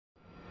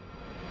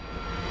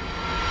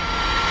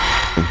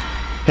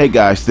Hey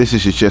guys, this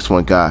is Just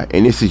One Guy,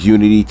 and this is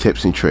Unity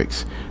Tips and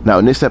Tricks. Now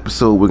in this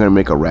episode, we're going to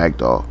make a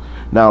ragdoll.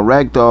 Now a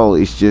ragdoll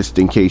is just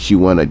in case you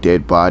want a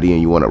dead body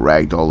and you want to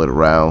ragdoll it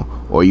around,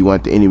 or you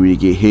want the enemy to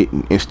get hit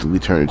and instantly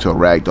turn into a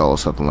ragdoll or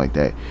something like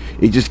that.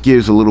 It just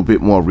gives a little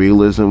bit more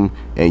realism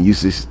and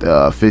uses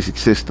the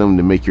physics system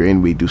to make your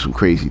enemy do some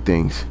crazy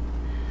things.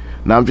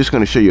 Now I'm just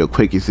going to show you a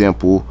quick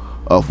example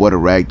of what a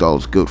ragdoll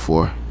is good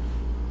for.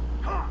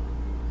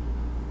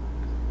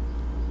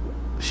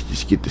 Let's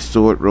just get the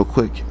sword real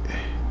quick.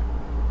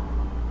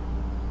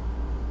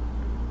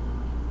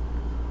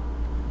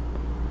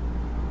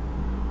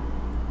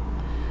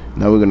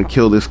 Now we're going to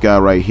kill this guy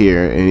right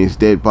here, and his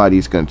dead body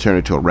is going to turn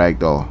into a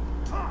ragdoll.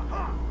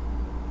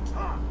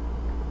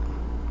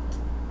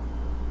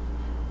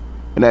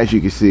 And as you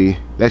can see,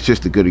 that's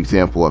just a good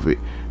example of it.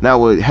 Now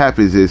what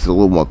happens is a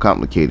little more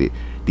complicated.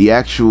 The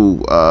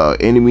actual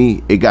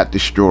enemy, it got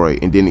destroyed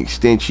and then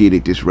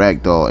instantiated this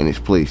ragdoll in its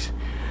place.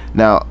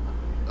 Now,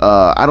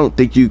 I don't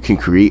think you can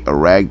create a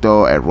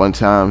ragdoll at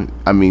runtime.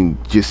 I mean,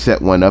 just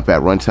set one up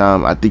at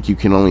runtime. I think you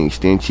can only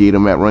instantiate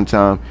them at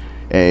runtime.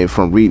 And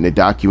from reading the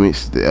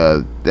documents,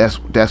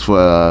 that's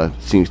what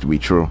seems to be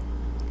true.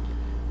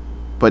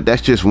 But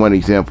that's just one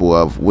example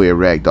of where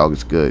ragdoll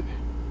is good.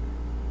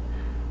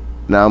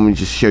 Now I'm going to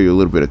just show you a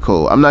little bit of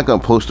code. I'm not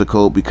going to post the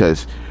code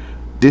because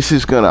this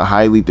is going to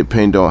highly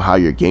depend on how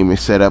your game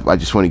is set up. I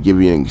just want to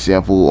give you an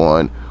example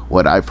on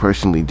what I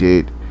personally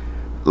did.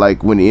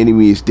 Like when the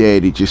enemy is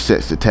dead, it just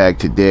sets the tag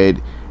to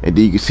dead. And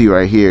then you can see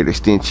right here, it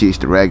instantiates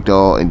the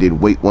ragdoll and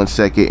then wait 1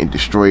 second and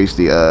destroys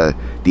the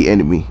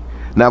enemy.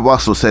 Now I've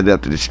also set it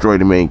up to destroy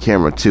the main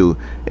camera too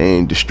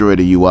and destroy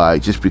the UI,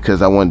 just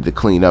because I wanted to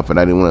clean up and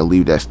I didn't want to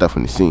leave that stuff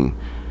in the scene.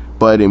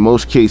 But in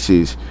most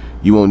cases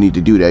you won't need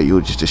to do that.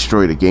 You'll just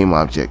destroy the game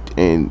object,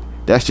 and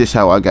that's just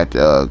how I got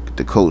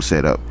the code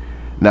set up.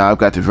 Now I've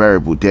got the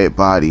variable dead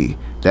body.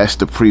 That's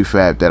the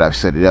prefab that I've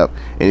set it up,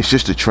 and it's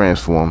just a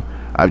transform.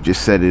 I've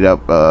just set it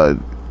up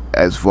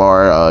as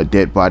var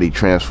dead body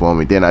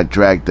transform, and then I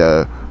dragged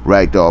the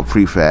ragdoll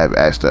prefab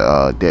as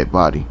the dead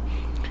body,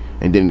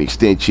 and then it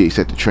instantiates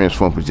at the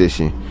transform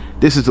position.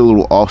 This is a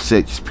little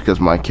offset just because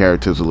my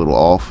character is a little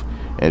off,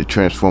 and the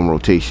transform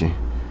rotation.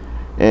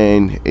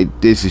 And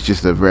this is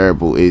just a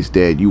variable is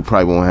dead. You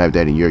probably won't have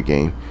that in your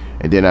game.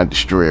 And then I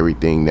destroy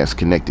everything that's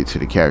connected to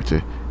the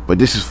character. But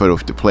this is for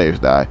if the players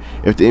die.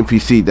 If the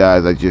NPC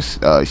dies, I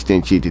just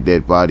instantiate the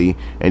dead body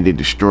and then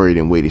destroy it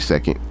and wait a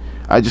second.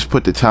 I just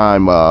put the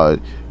time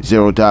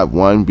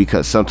 0.1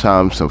 because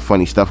sometimes some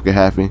funny stuff can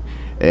happen,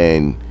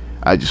 and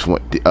I just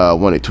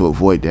wanted to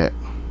avoid that.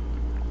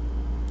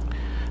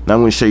 Now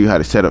I'm going to show you how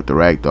to set up the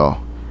ragdoll.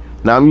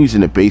 Now I'm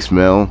using the base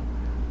male.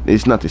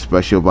 There's nothing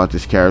special about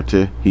this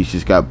character. He's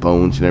just got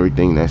bones and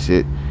everything, that's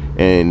it.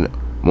 And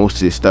most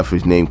of his stuff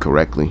is named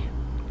correctly.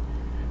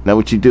 Now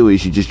what you do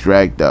is you just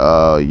drag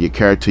the your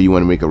character you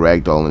want to make a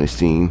ragdoll in the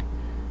scene,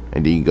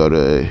 and then you go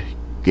to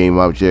game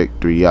object,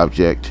 3D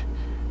object,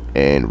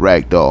 and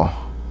ragdoll.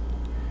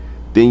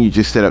 Then you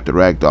just set up the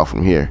ragdoll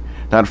from here.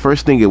 Now the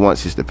first thing it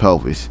wants is the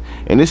pelvis,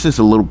 and this is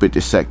a little bit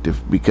deceptive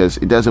because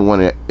it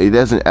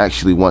doesn't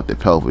actually want the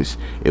pelvis.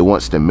 It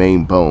wants the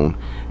main bone,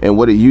 and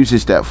what it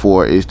uses that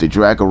for is to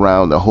drag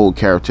around the whole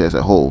character as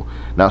a whole.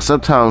 Now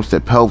sometimes the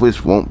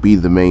pelvis won't be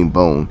the main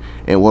bone,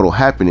 and what will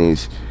happen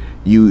is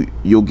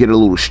you'll get a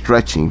little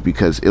stretching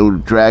because it'll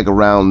drag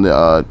around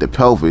the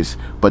pelvis,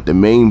 but the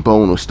main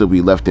bone will still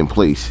be left in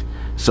place,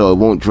 so it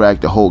won't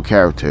drag the whole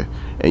character,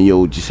 and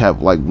you'll just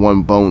have like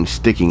one bone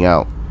sticking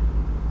out.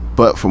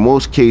 But for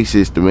most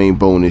cases, the main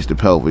bone is the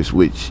pelvis,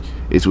 which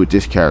is with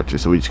this character,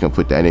 so we're just gonna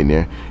put that in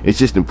there. It's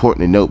just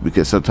important to note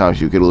because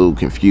sometimes you'll get a little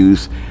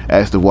confused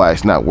as to why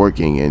it's not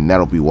working, and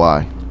that'll be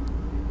why.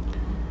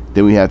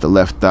 Then we have the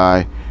left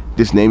thigh.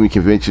 This naming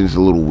convention is a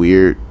little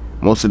weird.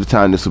 Most of the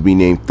time this will be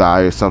named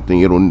thigh or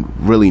something. It'll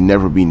really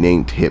never be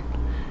named hip.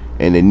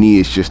 And the knee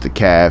is just the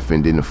calf,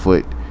 and then the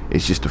foot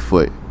is just the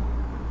foot.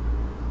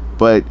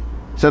 But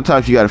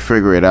sometimes you gotta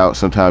figure it out,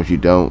 sometimes you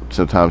don't.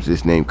 Sometimes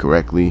it's named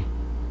correctly.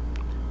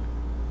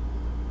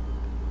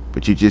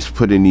 But you just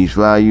put in these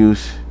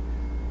values: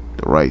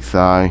 the right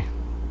thigh,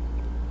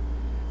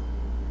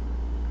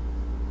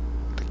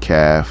 the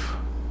calf,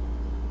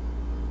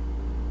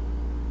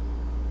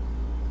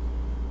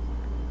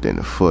 then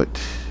the foot.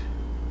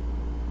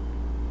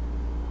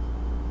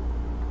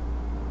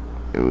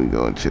 Then we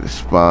go into the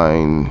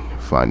spine,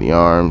 find the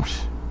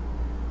arms.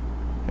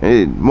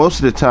 And most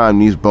of the time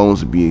these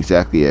bones will be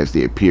exactly as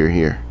they appear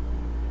here.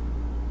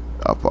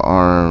 Upper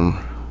arm,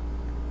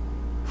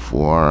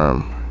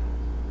 forearm,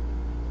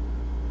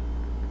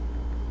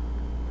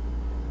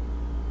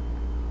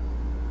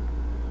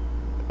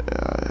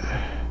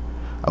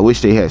 I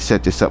wish they had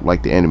set this up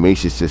like the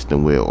animation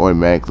system where it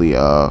automatically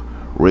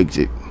rigs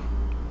it.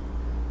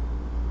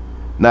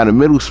 Now the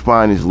middle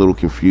spine is a little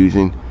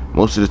confusing.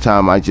 Most of the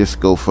time I just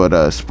go for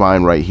the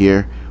spine right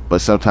here, but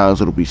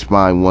sometimes it'll be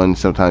spine 1,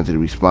 sometimes it'll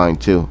be spine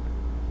 2.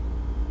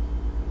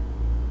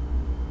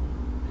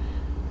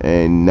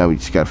 And now we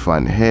just gotta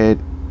find the head.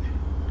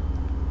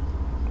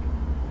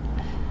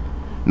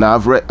 Now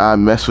I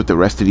messed with the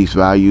rest of these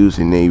values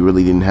and they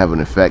really didn't have an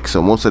effect,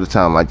 so most of the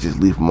time I just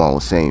leave them all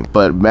the same.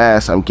 But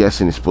mass, I'm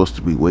guessing, is supposed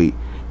to be weight.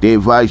 They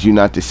advise you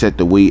not to set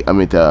the weight,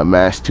 the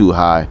mass too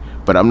high,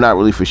 but I'm not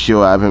really for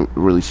sure. I haven't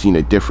really seen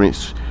a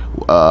difference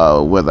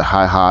whether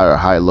high or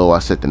high low I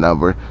set the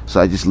number, so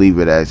I just leave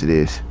it as it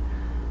is.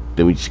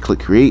 Then we just click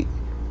create,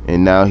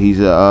 and now he's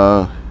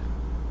yeah,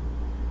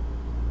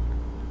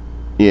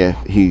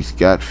 he's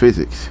got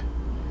physics.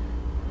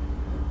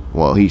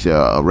 Well, he's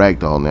a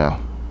ragdoll now.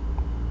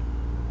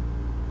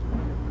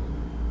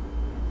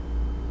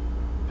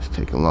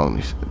 Take a long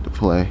to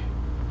play.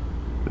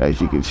 As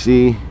you can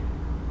see,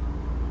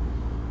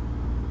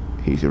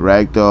 he's a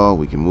ragdoll.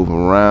 We can move him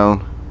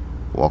around,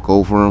 walk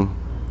over him,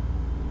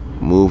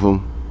 move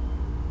him.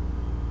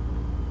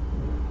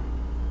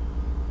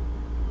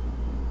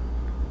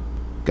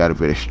 Got a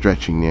bit of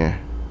stretching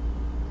there.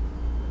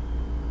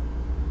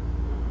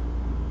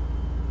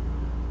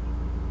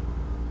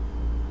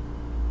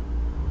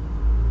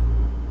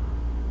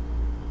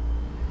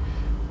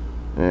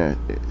 Yeah,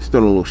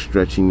 still a little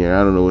stretching there.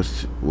 I don't know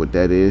what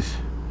that is.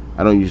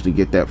 I don't usually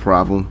get that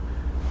problem,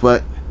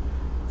 but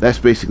that's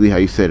basically how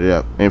you set it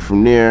up. And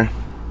from there,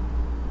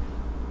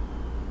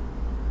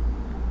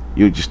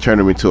 you just turn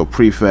them into a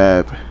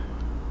prefab.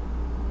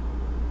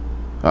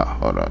 Oh,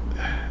 hold on,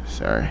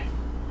 sorry.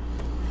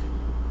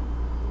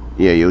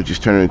 Yeah, you'll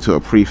just turn it into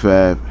a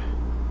prefab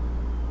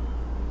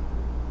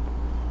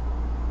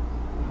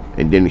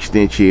and then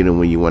instantiate them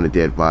when you want a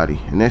dead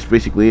body, and that's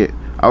basically it.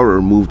 I would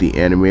remove the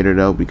animator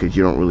though, because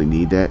you don't really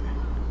need that.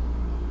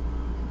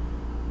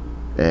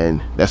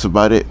 And that's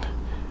about it.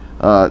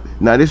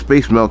 Now this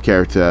base male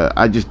character,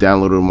 I just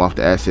downloaded him off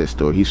the asset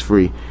store. He's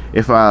free.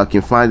 If I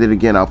can find it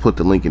again, I'll put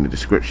the link in the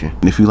description.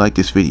 And if you like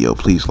this video,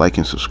 please like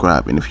and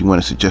subscribe. And if you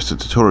want to suggest a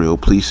tutorial,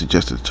 please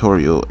suggest a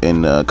tutorial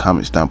in the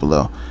comments down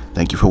below.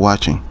 Thank you for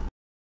watching.